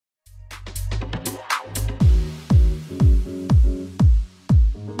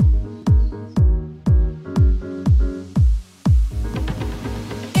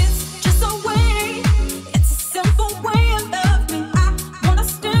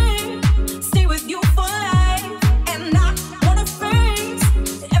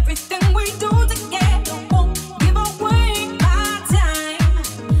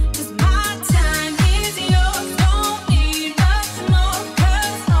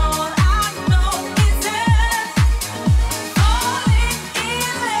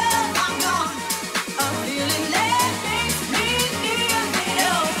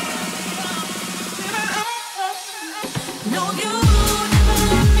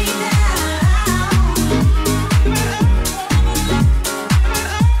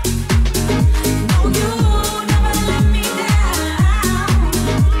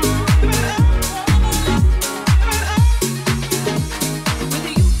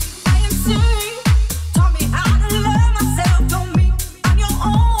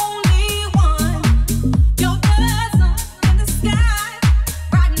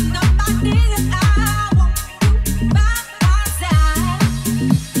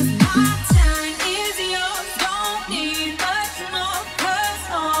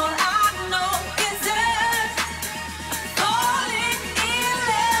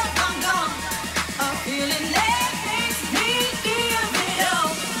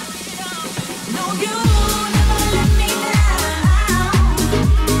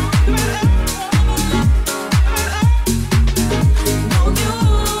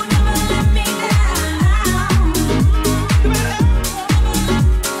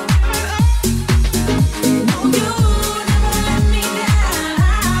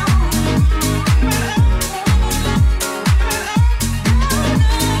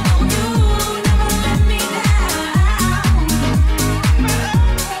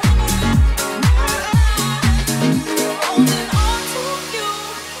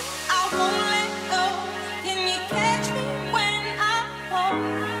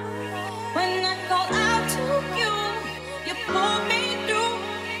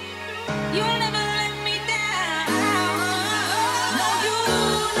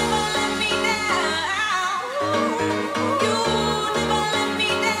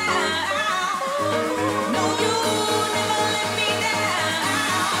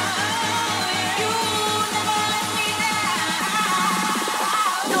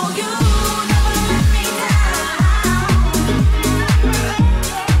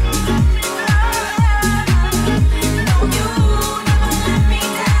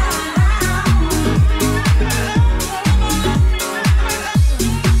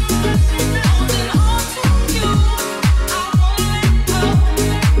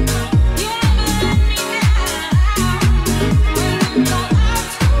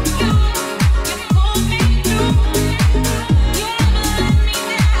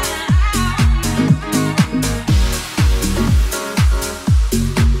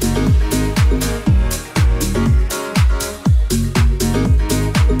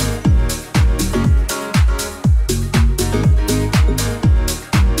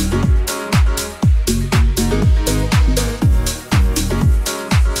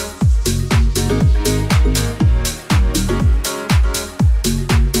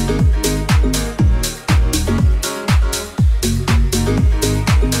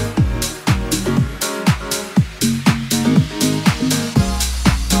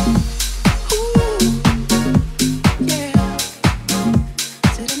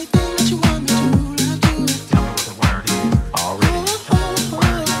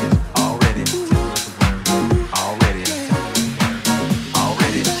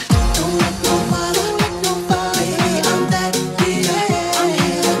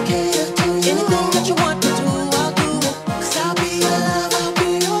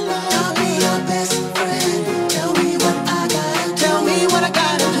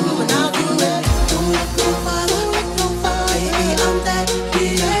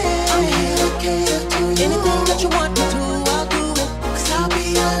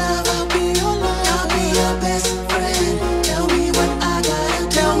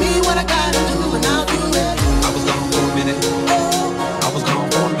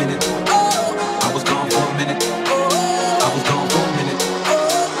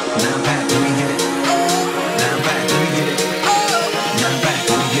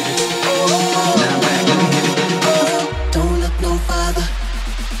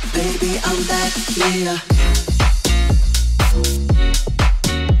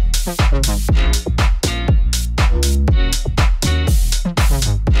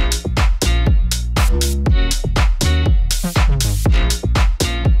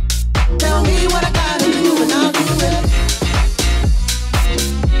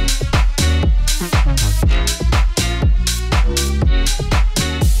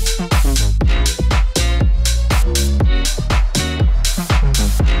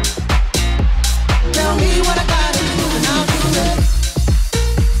Tell me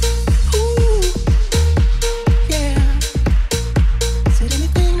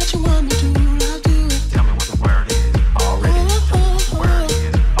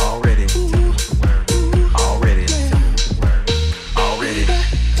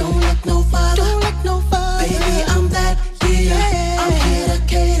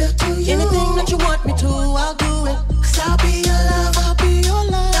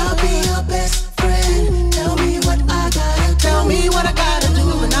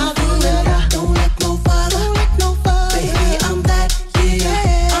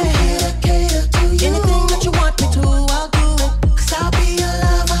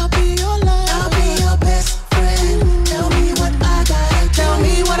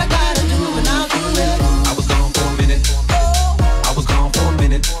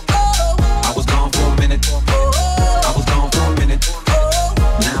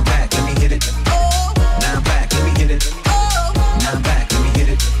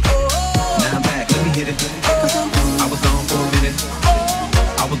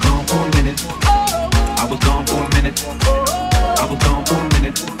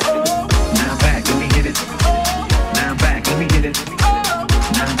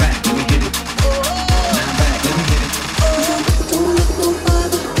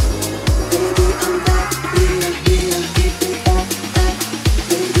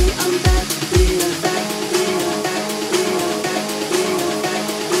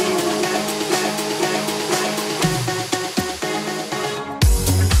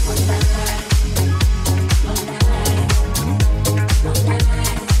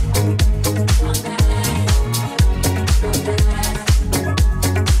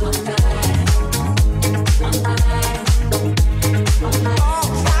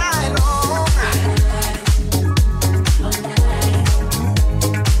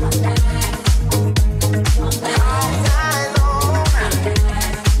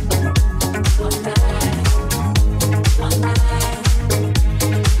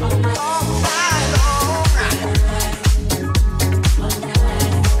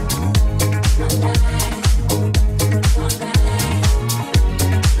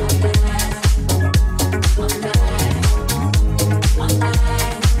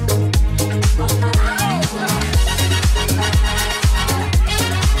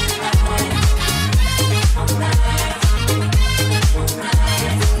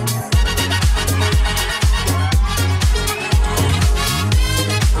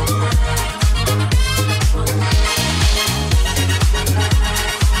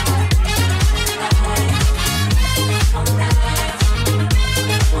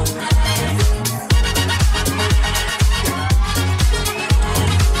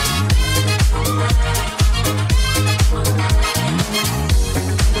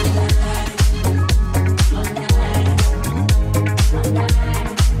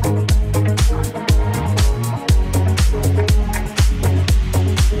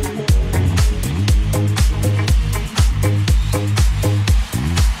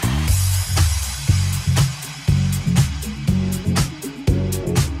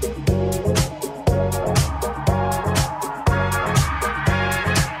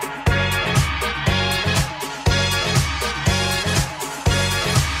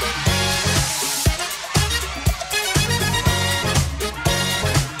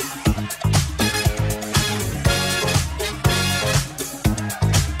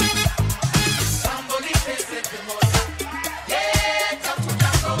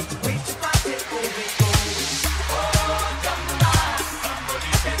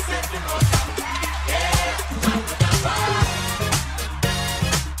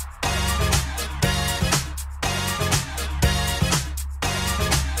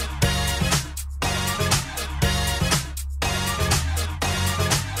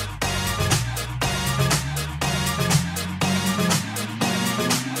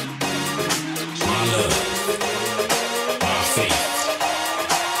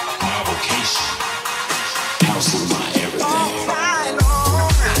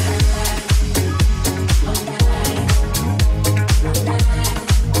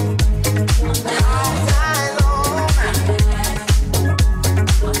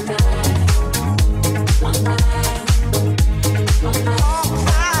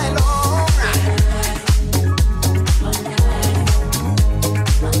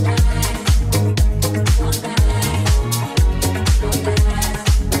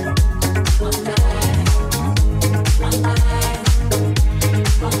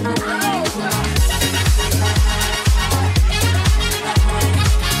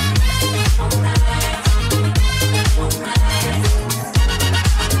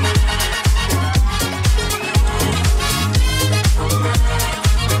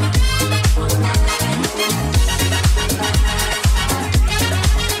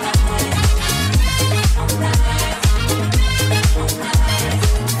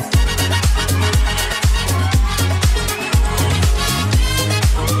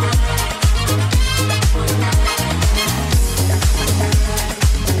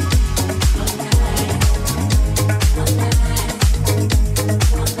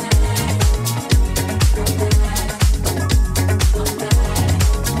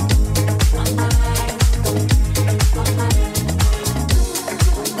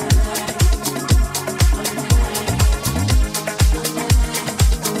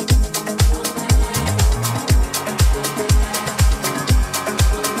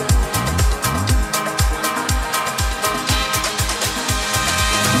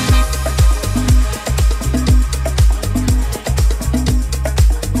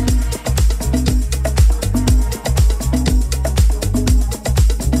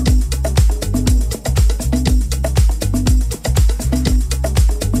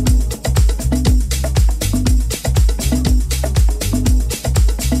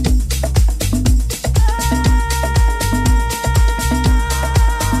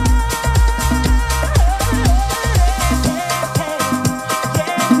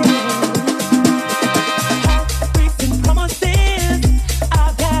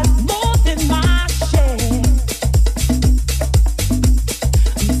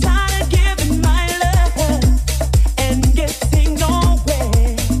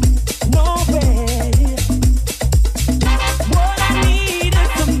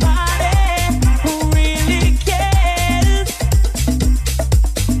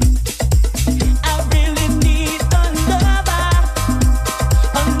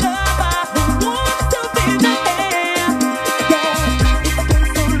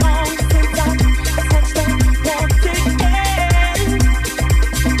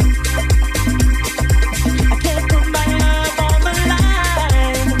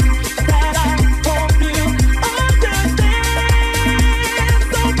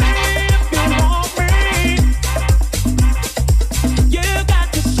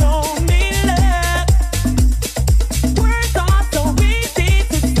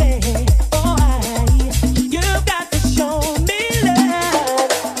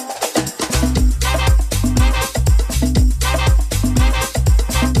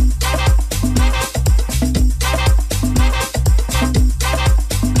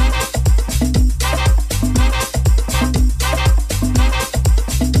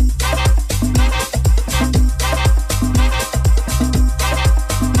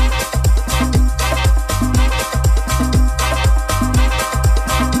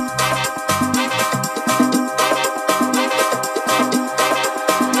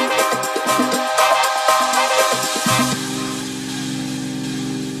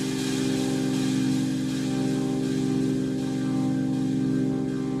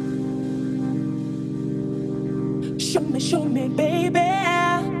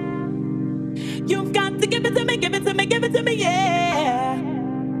give it to me, yeah.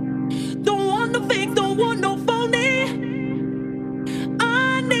 Don't want no fake, don't want no phony.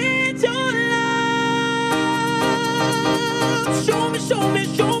 I need your love. Show me,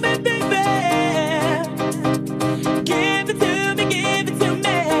 baby. Give it to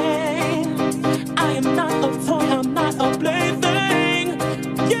me. I am not a toy, I'm not a plaything.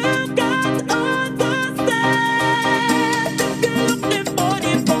 You got to understand. If you're looking for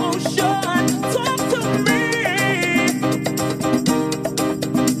devotion, talk to me.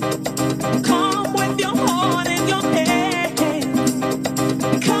 Come with your heart and your head,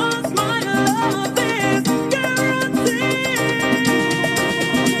 'cause my love is guaranteed.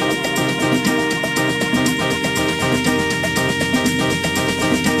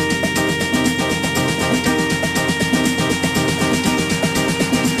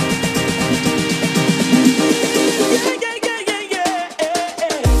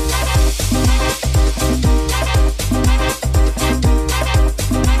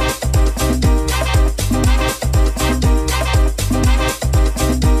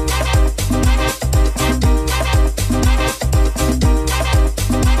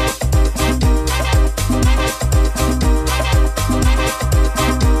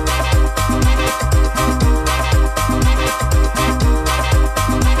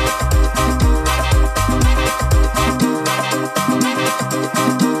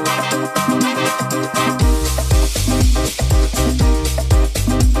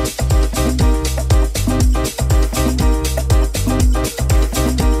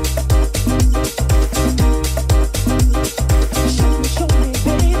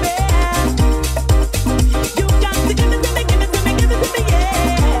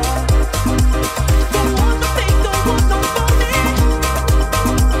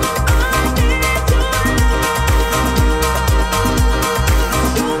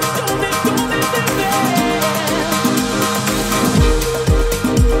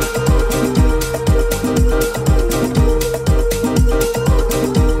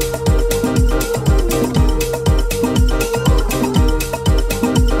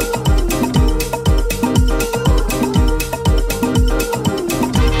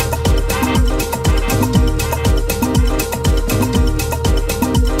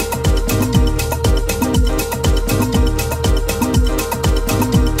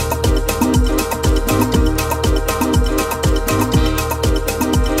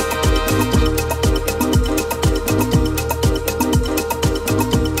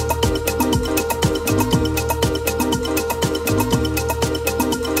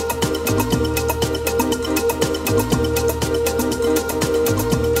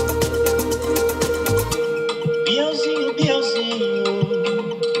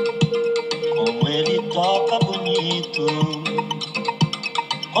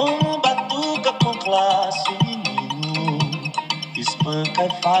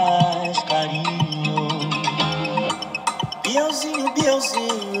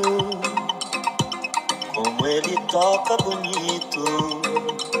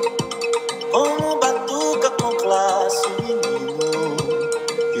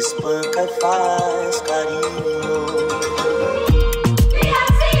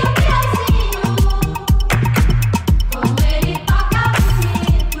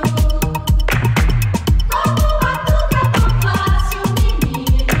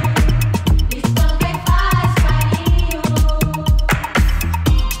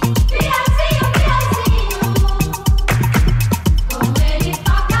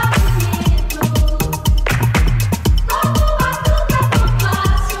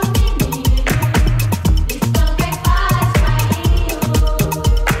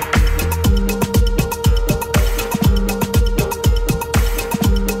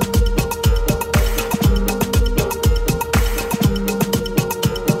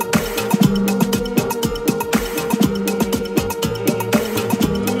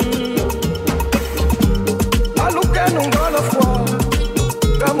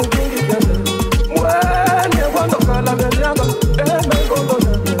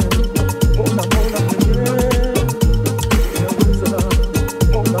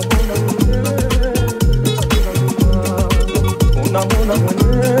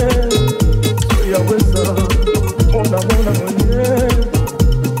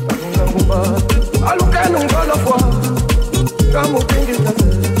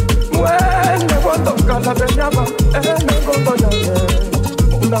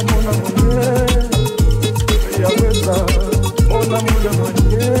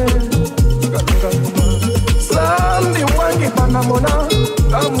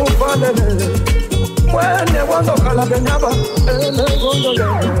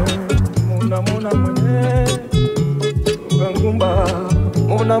 Mona mona mwenye Kumba,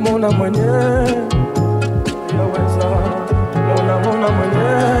 mona mwenye yaweza, mona mwenye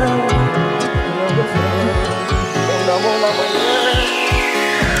yaweza, mona mwenye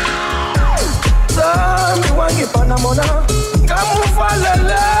zambi wangi pana mona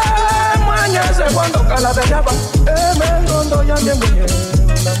ngamufalele manyeze kwando kalabenyaba emengondo yange mwenye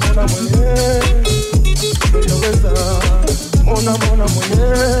mona mwenye yaweza, mona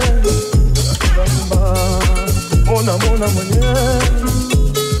mwenye Kumba, mona mwenye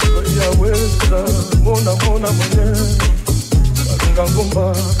yaweza, mona mwenye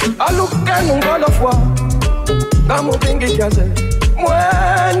ngangumba alukenu ngolofwa ngamubingi kiaze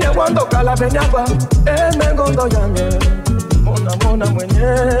mwenye wando kalabenyaba emengondo yange mona mwenye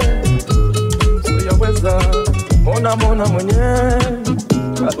yaweza, mona mwenye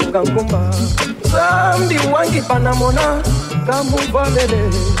ngangumba zambi wangi pana mona ngamuvalele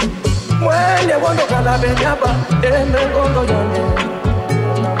mwenye wando kalabenyaba emengondo yange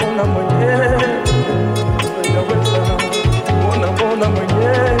mona mwenye yaweza, mona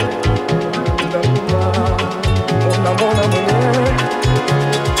mwenye ngangumba mona mwenye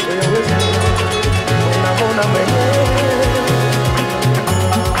yaweza, mona mwenye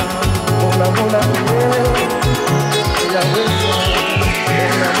yaweza,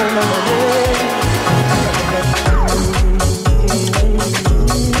 mona mwenye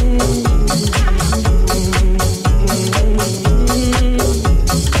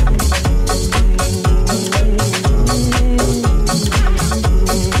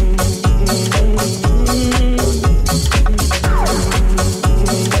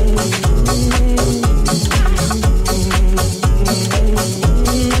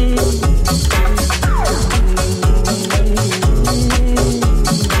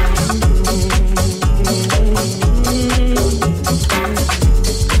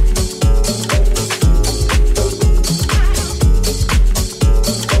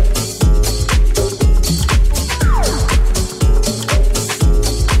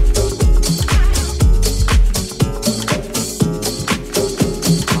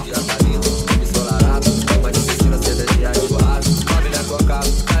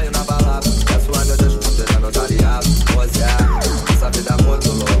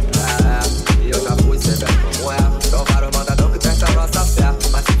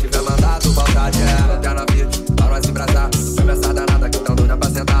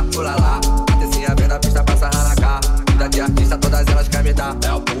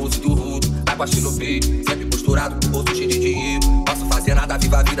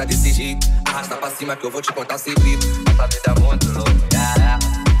Que eu vou te contar um segredo. Essa vida é muito louca,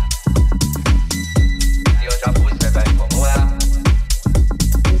 e eu já fui, cê bem como é.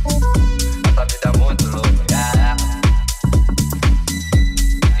 Essa vida é muito louca,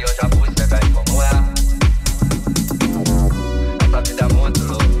 e eu já fui, cê bem como é. Essa vida é muito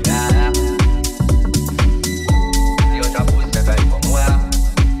louca, e eu já fui, cê bem como é.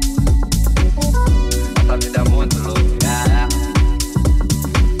 Essa vida é muito louca.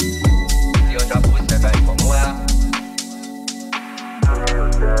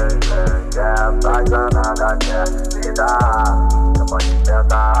 Faz nada quer me dar, não pode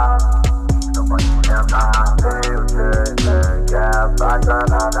tentar, não pode tentar. Eu sei que faz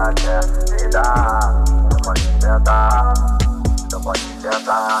nada quer me dar, não pode tentar, não pode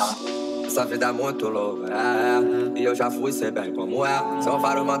tentar. Essa vida é muito louca, e eu já fui, sei bem como é. São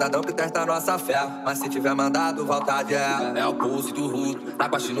vários mandadão que testam nossa fé, mas se tiver mandado, vontade é o pulse do rudo, na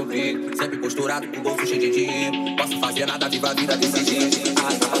costa no pico, sempre posturado com o bolso cheio de dinheiro. Posso fazer nada, viva a vida desse jeito.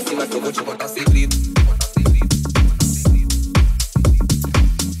 Arrasta pra cima que eu vou te contar um segredo.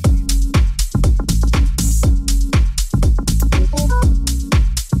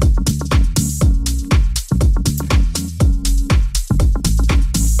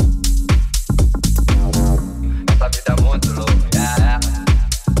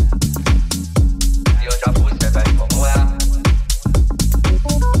 E eu já fui, cê bem como é.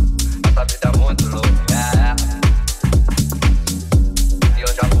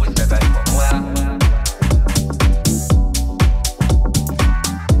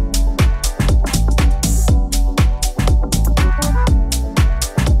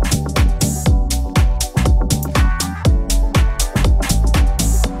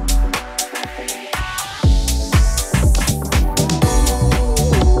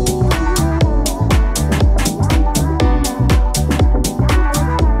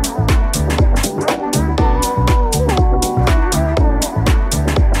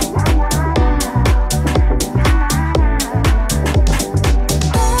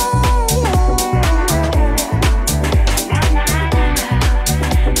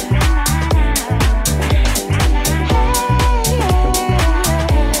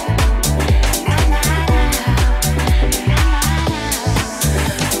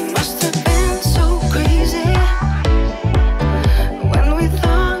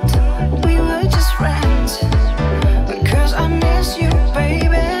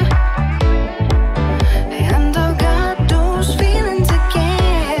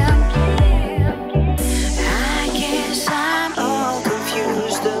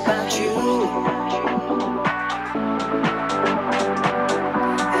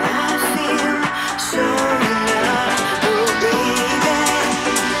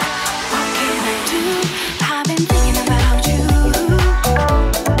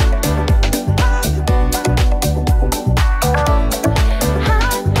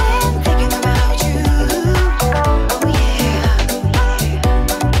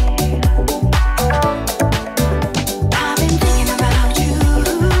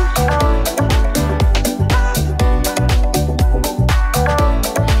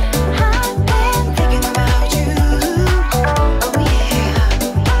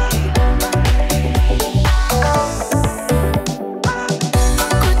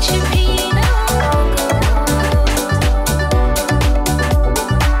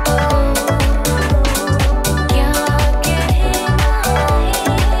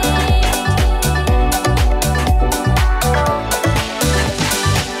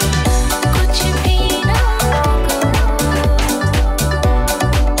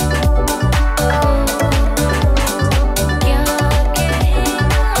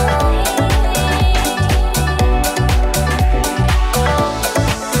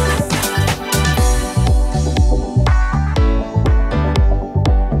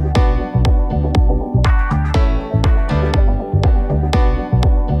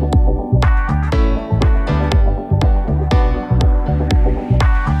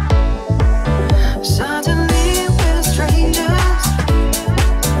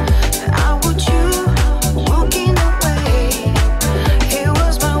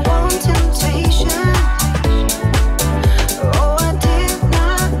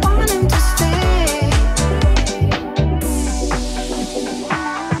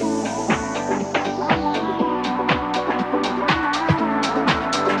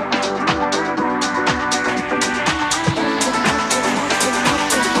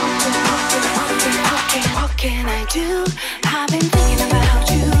 do. I've been thinking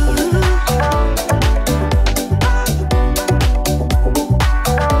about you.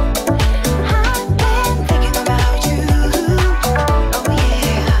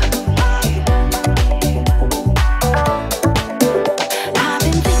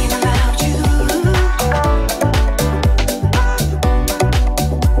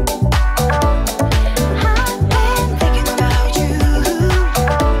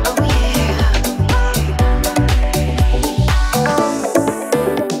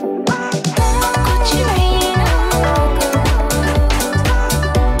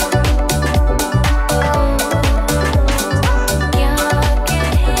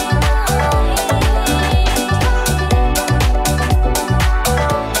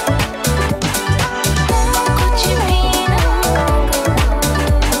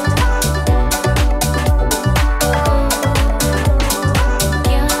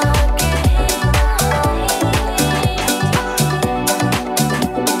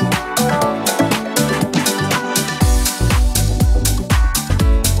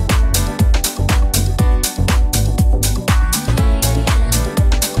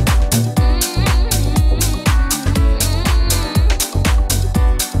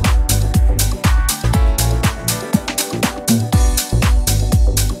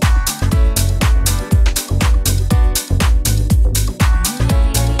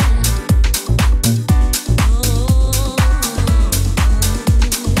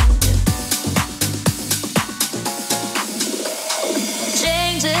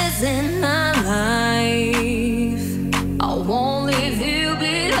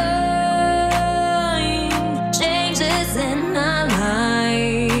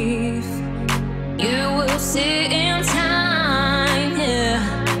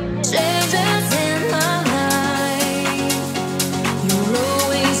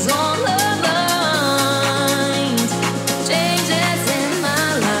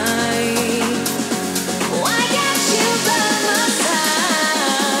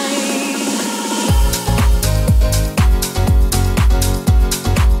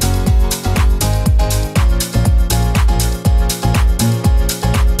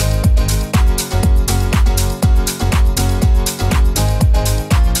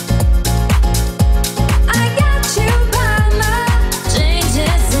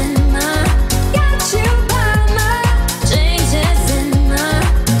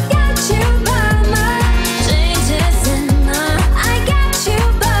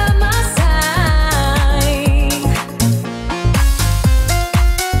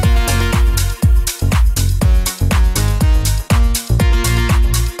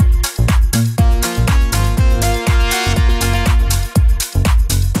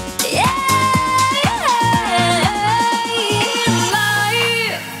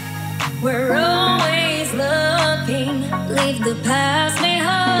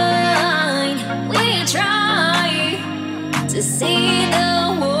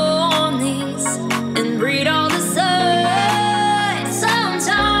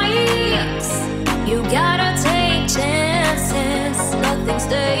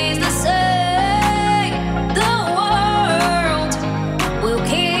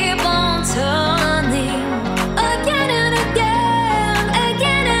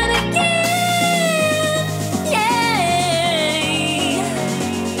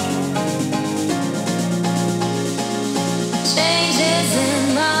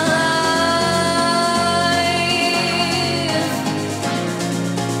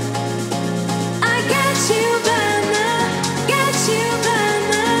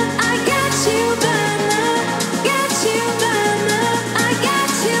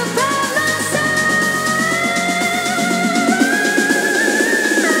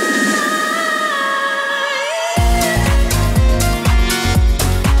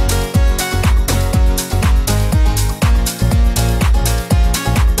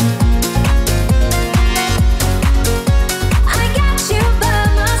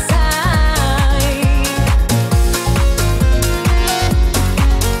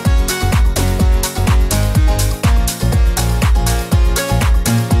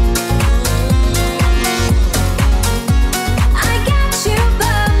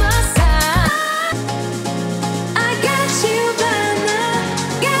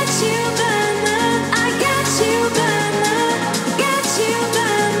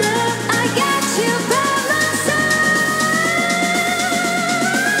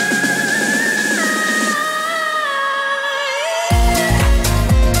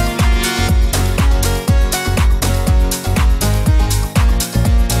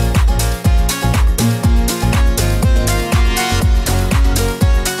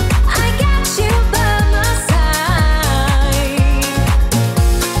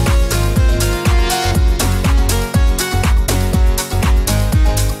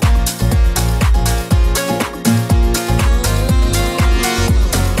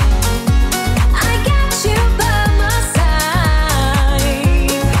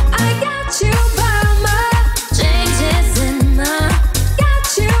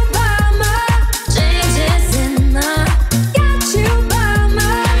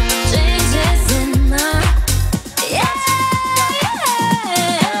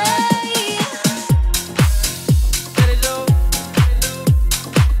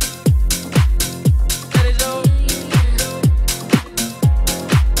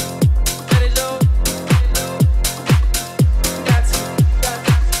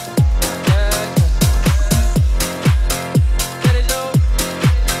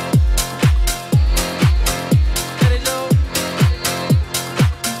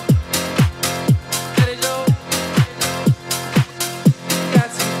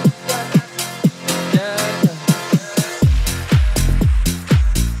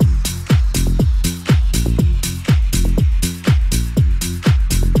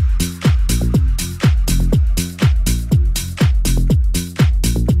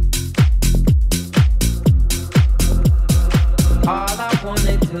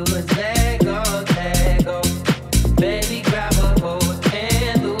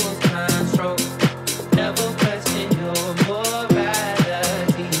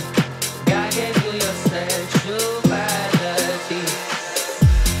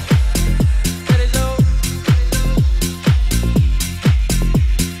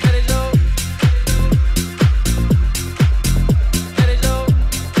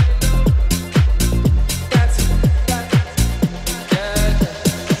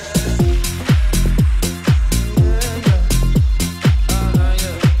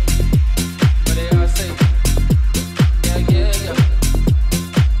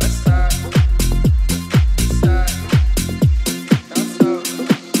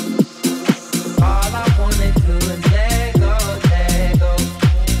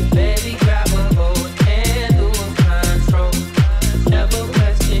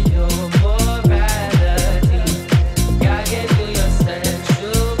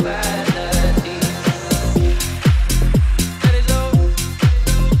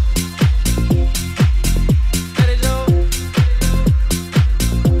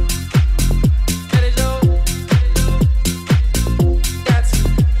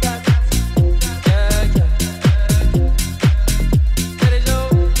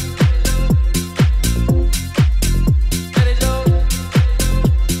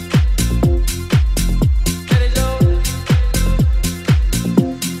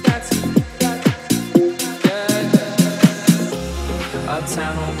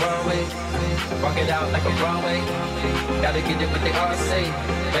 runway. Walk it out like a Broadway. Gotta get it what they all say.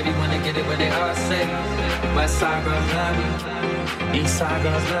 Baby wanna get it what they all say. West side girls love me. East side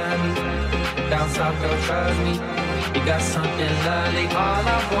girls love me. Down south girls trust me. You got something lovely. All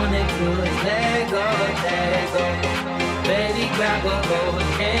I wanna do is let go, let go. Baby grab a hold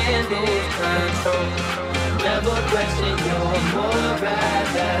and lose control. Never question your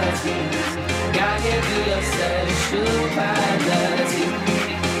morality. Gotta give you your sexuality.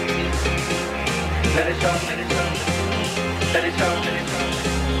 Let it show, let it show, let it show, let it show,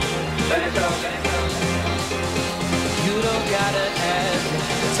 let it show, let it show. You don't gotta ask,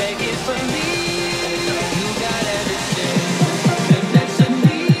 take it from me. You got everything that you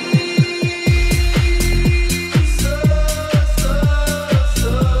need. So, so, so, so,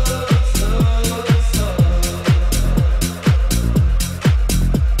 so.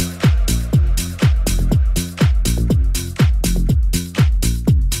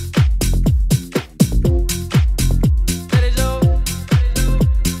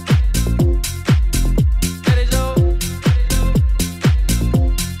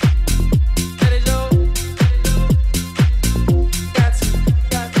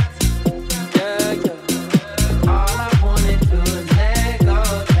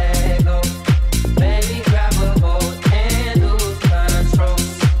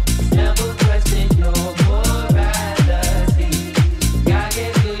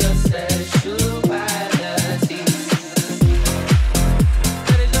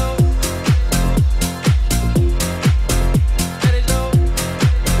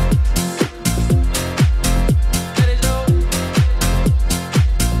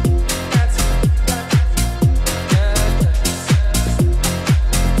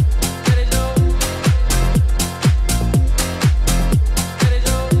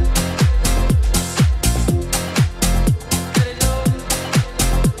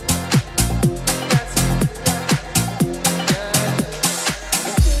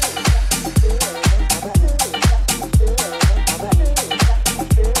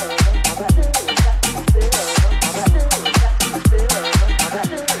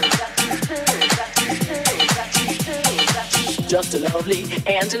 Just lovely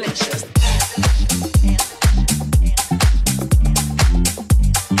and delicious.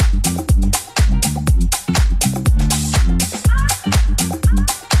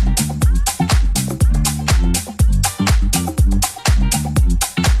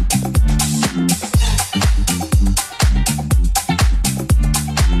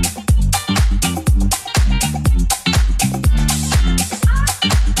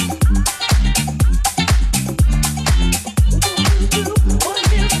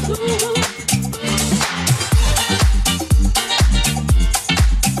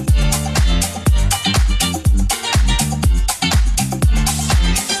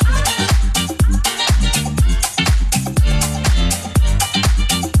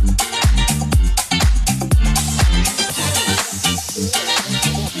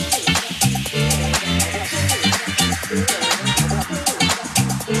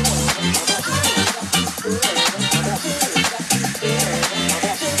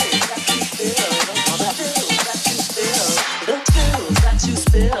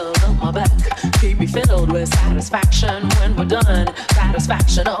 Satisfaction when we're done,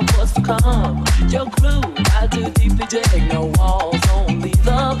 satisfaction of what's to come. Your groove, I do deeply dig. No walls, only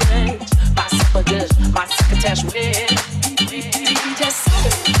the bench. My supper dish, my succotash with DJ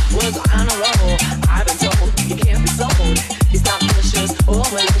Soul was on a roll. I've been told he can't be sold. He's not vicious or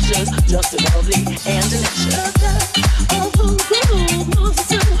malicious, just lovely and delicious. Oh, who moves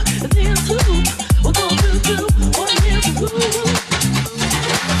to the two? We'll go through one year to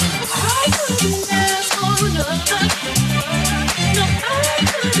I couldn't ask for another. No, I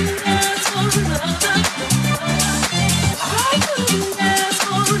couldn't ask for another. I couldn't ask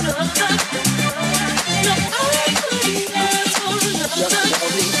for another. No, I couldn't ask for another. Just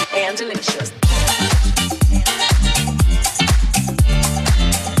lovely and delicious.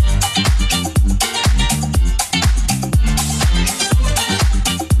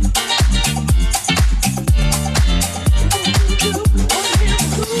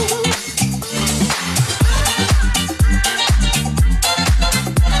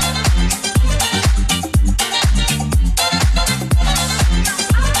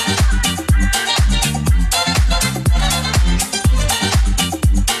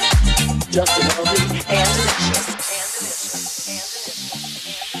 Just lovely and delicious.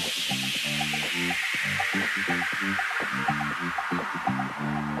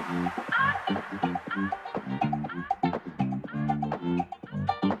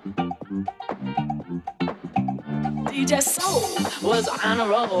 DJ Just soul was on a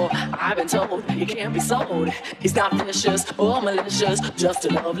roll. I've been told he can't be sold. He's not vicious or malicious, just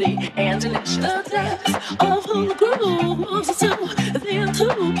lovely and delicious. The depths of who the groove moves us to, then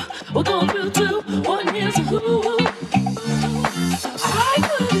two we're going through two. One here's a who. I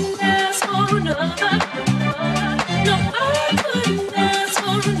couldn't ask for another. No, I couldn't ask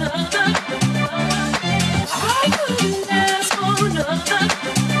for another. I couldn't ask for another.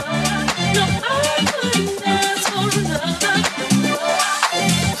 No, I couldn't ask for another.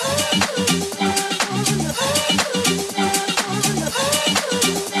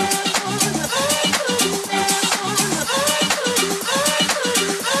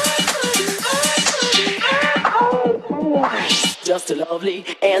 Just lovely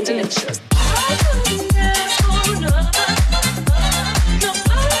and delicious. I couldn't ask for another. No,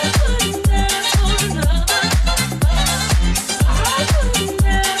 I couldn't ask for another. I couldn't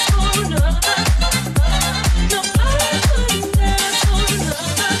ask for another. No, I couldn't ask for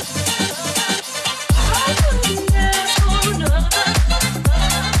another. I couldn't ask for another.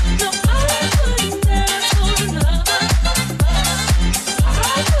 No, I couldn't ask for another.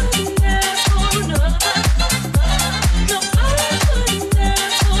 I couldn't ask for another. No, I couldn't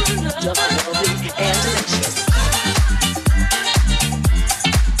ask for another. Just lovely and delicious.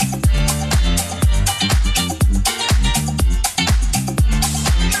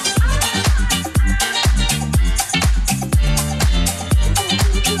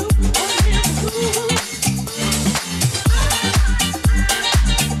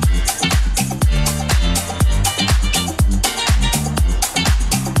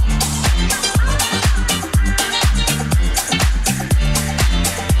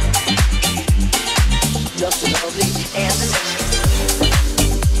 Just lovely and delicious.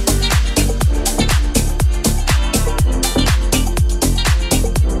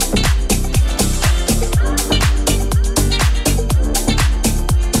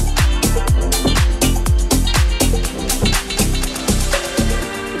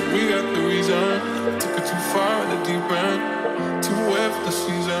 We got the reason. Took it too far in the deep end. Too wet for the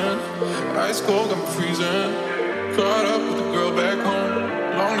season. Ice cold, I'm freezing. Caught up with the girl back home.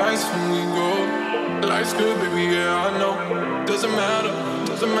 Long nights when we go. Life's good, baby, yeah, I know. Doesn't matter,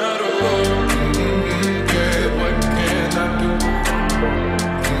 doesn't matter. Yeah, what can I do?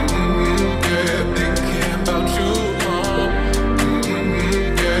 Yeah, thinking about you.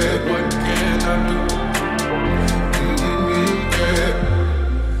 Yeah, what can I do? Yeah.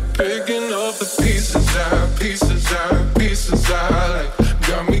 Picking up the pieces I like.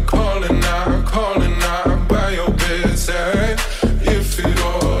 Got me calling out by your bedside. If it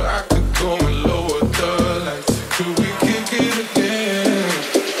all, I could go and lower the lights. Could we kick it again?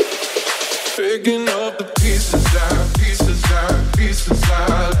 Picking up the pieces I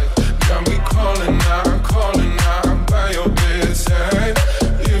like. Got me calling out by your bedside.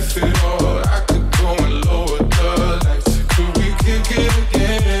 If it all, I could go and lower the lights. Could we kick it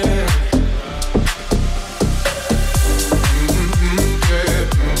again?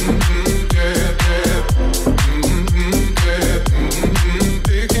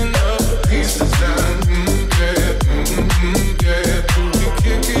 Picking up the pieces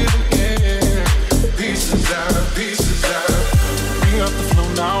pieces out. Bring up the flow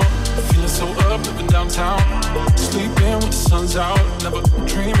now. Feeling so up, living downtown. Sleeping when the sun's out. Never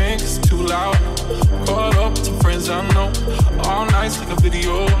dreaming 'cause it's too loud. Caught up with some friends I know. All nights like a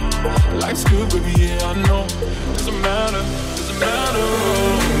video. Life's good, baby, yeah, I know. Doesn't matter, doesn't matter.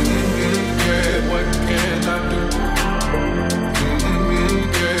 Yeah, what can I do?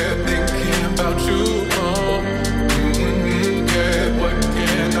 Yeah, thinking about you. Yeah, what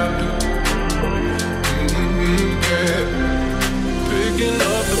can I do? Yeah. Picking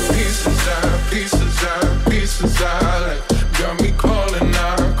up the pieces I like. Got me calling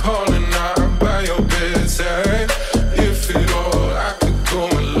out by your bedside. If it all, I could go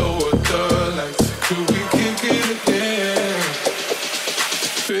and lower the lights. Could we kick it again?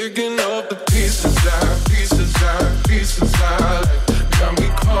 Picking up the pieces I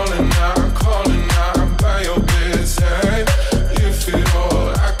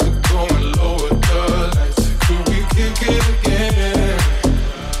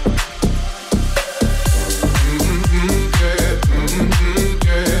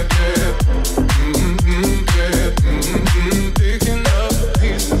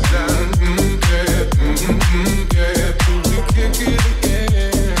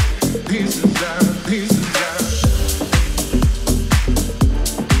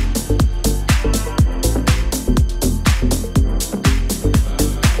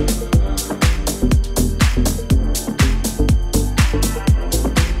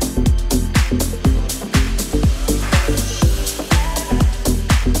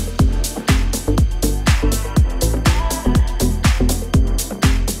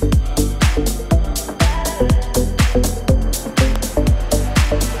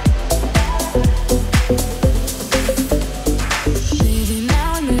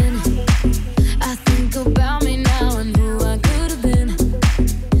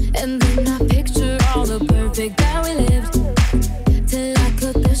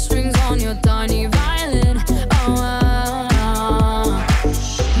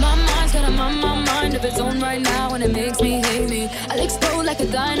right now and it makes me hate me. I'll explode like a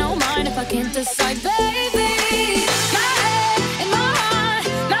dynamite if I can't decide, baby. My head in my heart,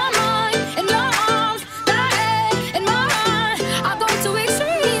 my mind in your arms. My head in my heart, I go to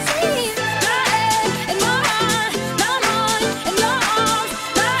extremes. My head in my heart, my mind in your arms.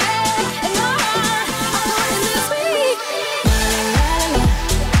 My head in my heart, I'm wanting this week.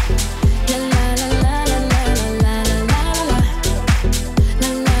 La la la la la la la la la la la.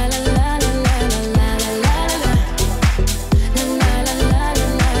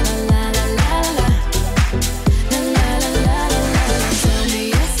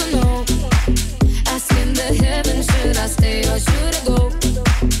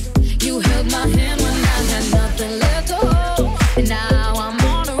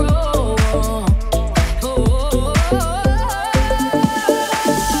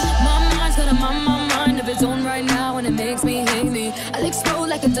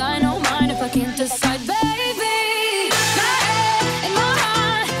 Like a dynamite if I can't decide, baby. My head in my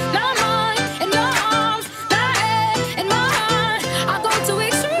heart, my mind in your arms. My head in my heart, I go to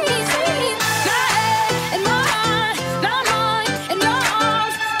extremes. My head in my heart, my mind in your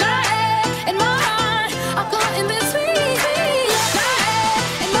arms. My head in my heart, I go in between. My head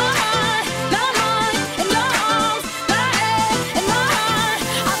in my heart, my mind in your arms. My head in my heart,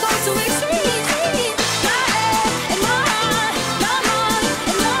 I go to extremes. My head in my heart, my mind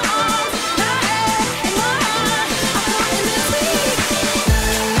in your arms. My head in my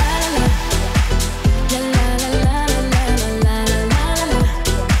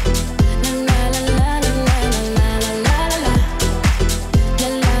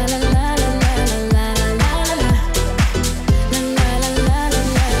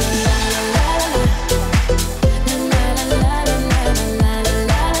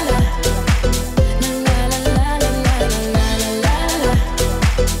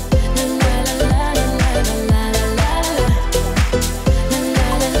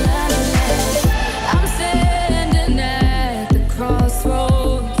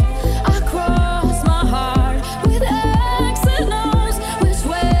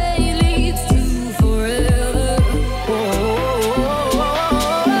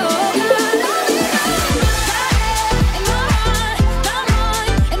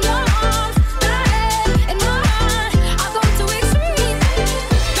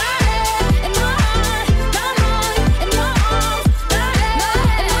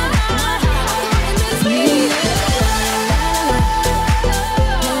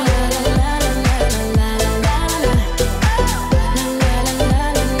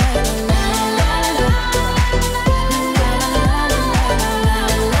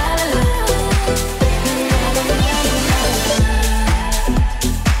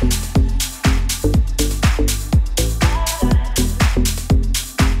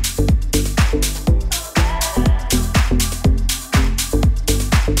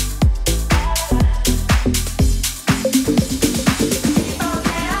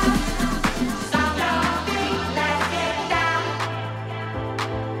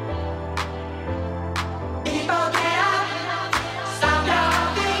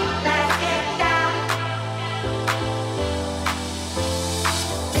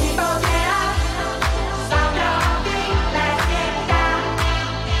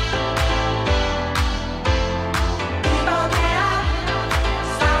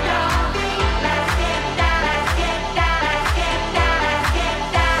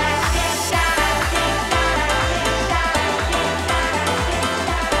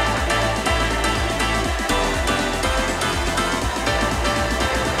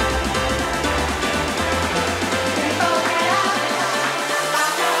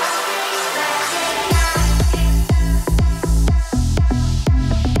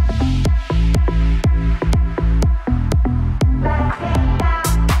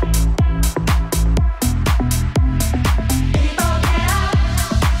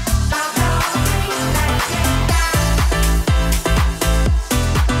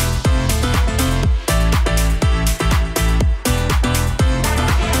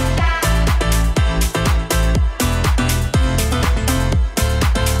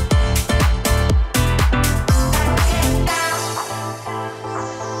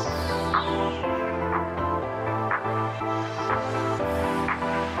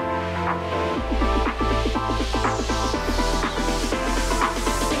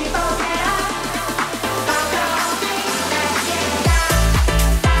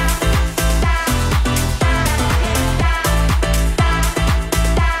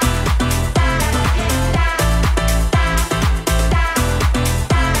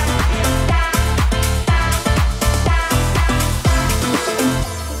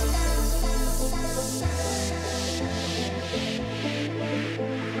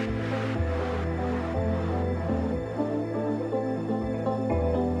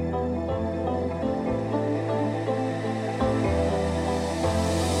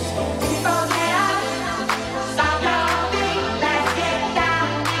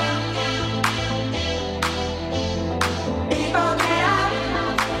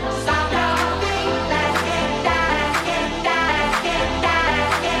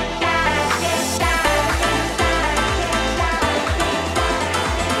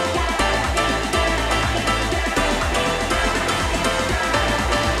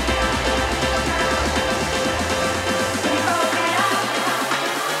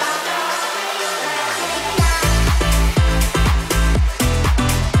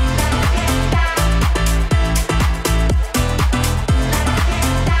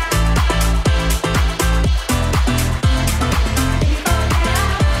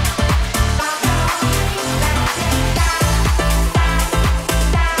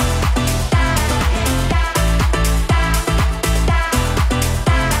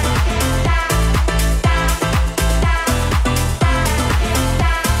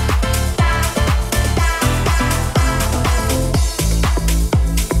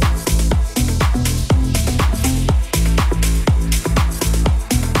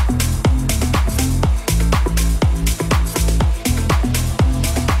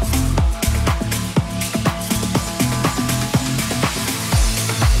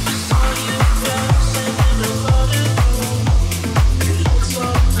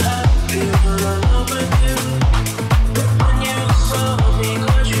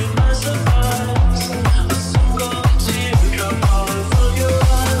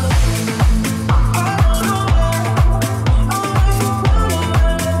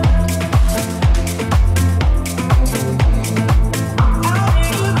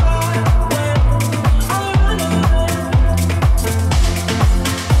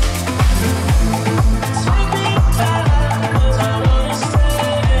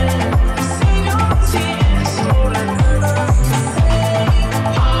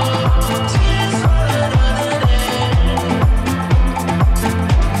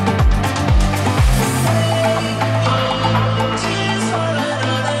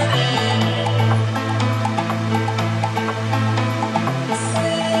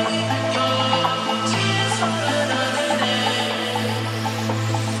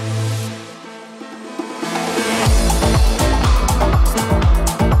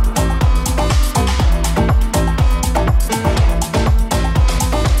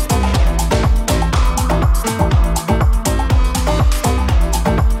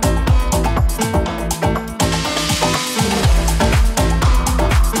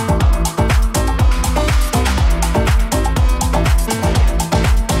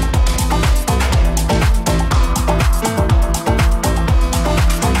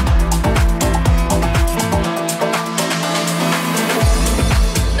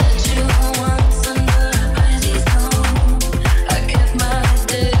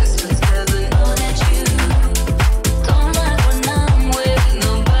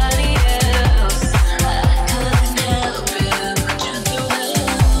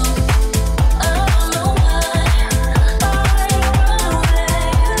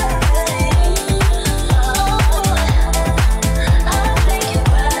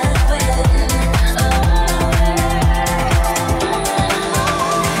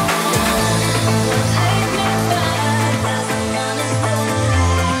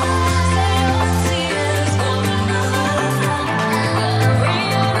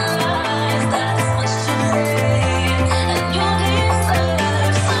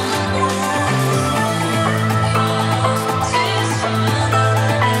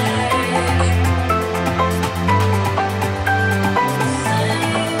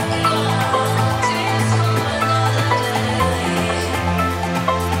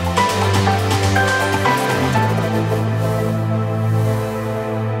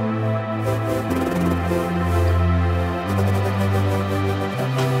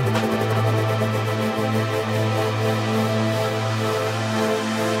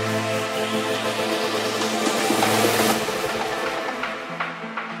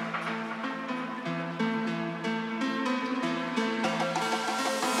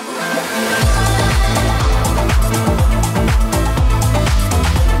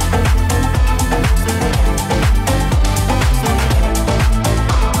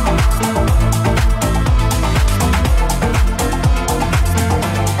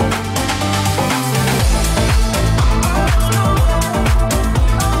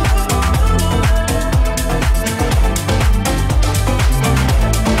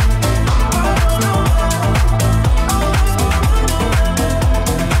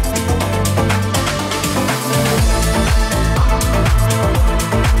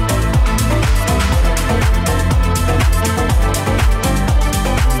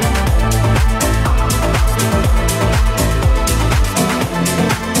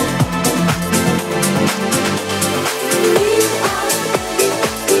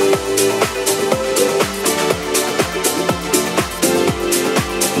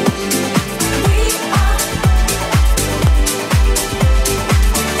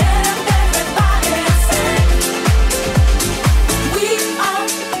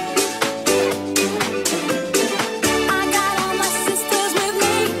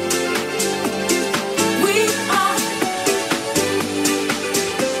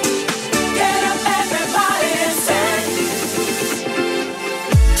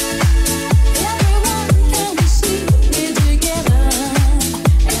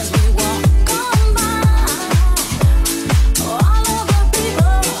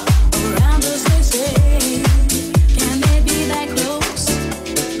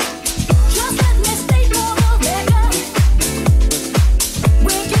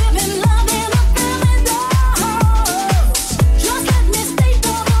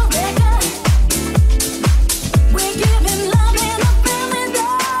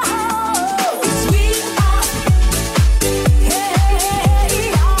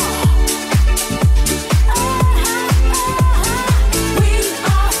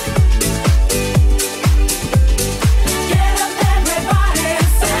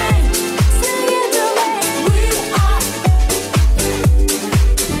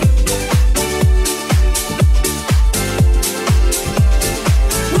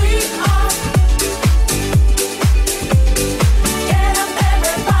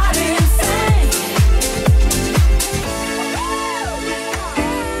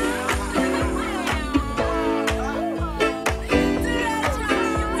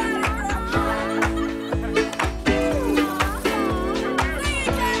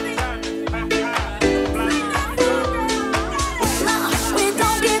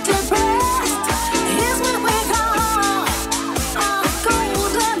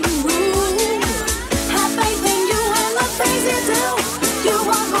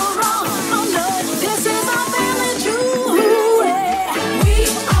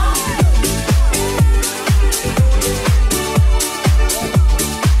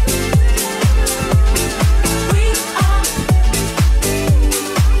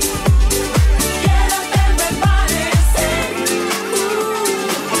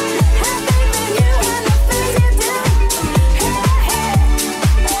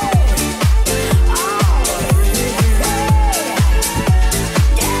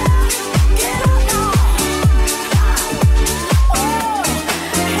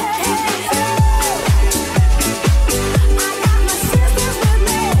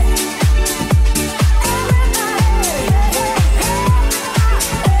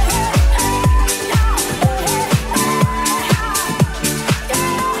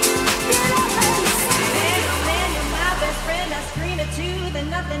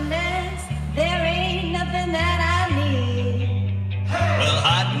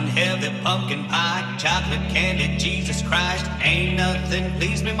Jesus Christ, ain't nothing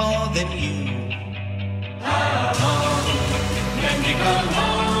please me more than you. Home, let me come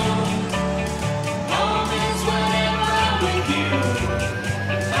home. Home is whenever I'm with you.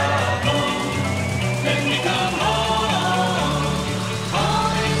 Home, let me come home.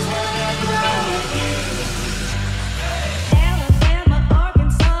 Home is whenever I'm with you. Alabama,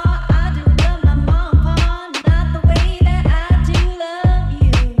 Arkansas, I do love my mama, not the way that I do love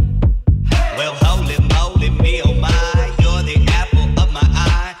you. Well, holy moly, me oh my, you're the apple of my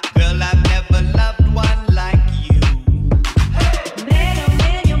eye. Girl, I've never loved one like you. Man, oh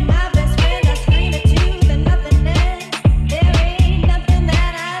man, you're my best friend. I scream at you, the nothingness. There ain't nothing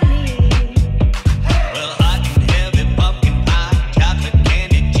that I need. Well, hot and heavy pumpkin pie, chocolate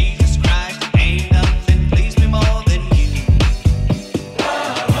candy, Jesus Christ, ain't nothing please me more than you.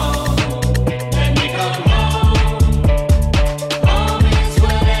 Home, let me come home. Home is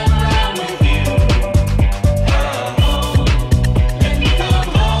whenever I'm with you. Home, let me come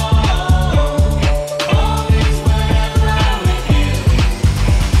home. Home is whenever I'm with you.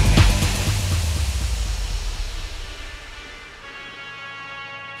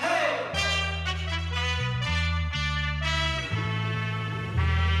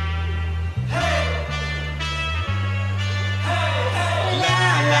 La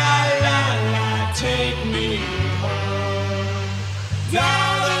la la la, take me home.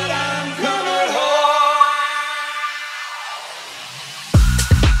 Now that I'm coming home.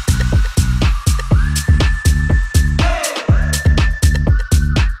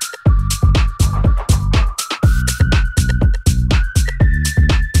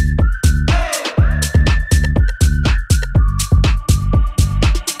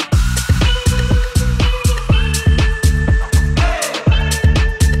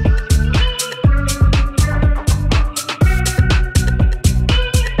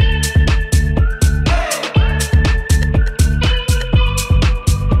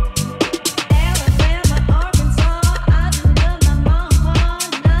 Alabama, Arkansas, I do love my mama,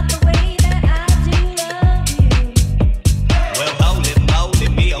 not the way that I do love you. Well, holy moly,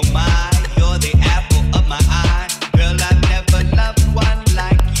 me oh my, you're the apple of my eye. Girl, I've never loved one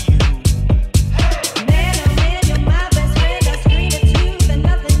like you. Man, oh man, you're my best friend. I scream at you, the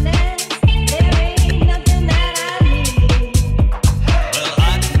nothingness. There ain't nothing that I need. Well,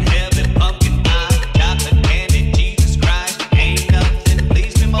 hot and heavy pumpkin pie, chocolate candy, Jesus Christ, ain't nothing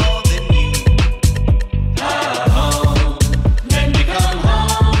please me more than you. Home, let me come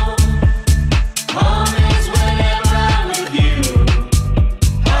home. Home is whenever I'm with you.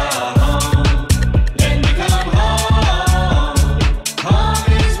 Home, let me come home. Home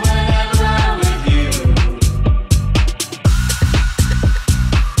is whenever I'm with you.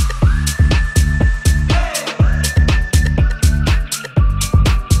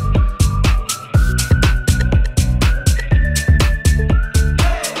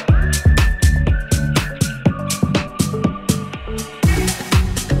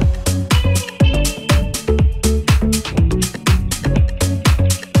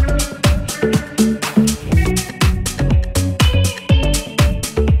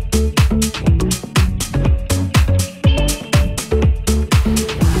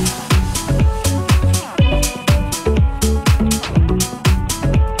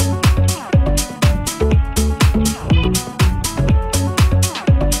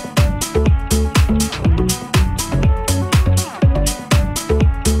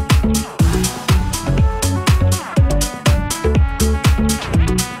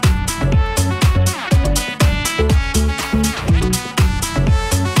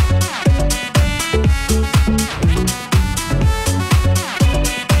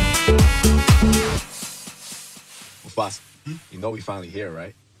 Boss, you know we finally here,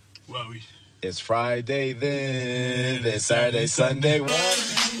 right? Well, It's Friday then, it's Saturday, Sunday, what?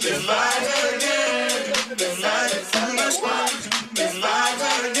 It's live again. It's live again. It's live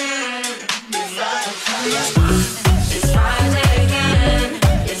again. It's live again.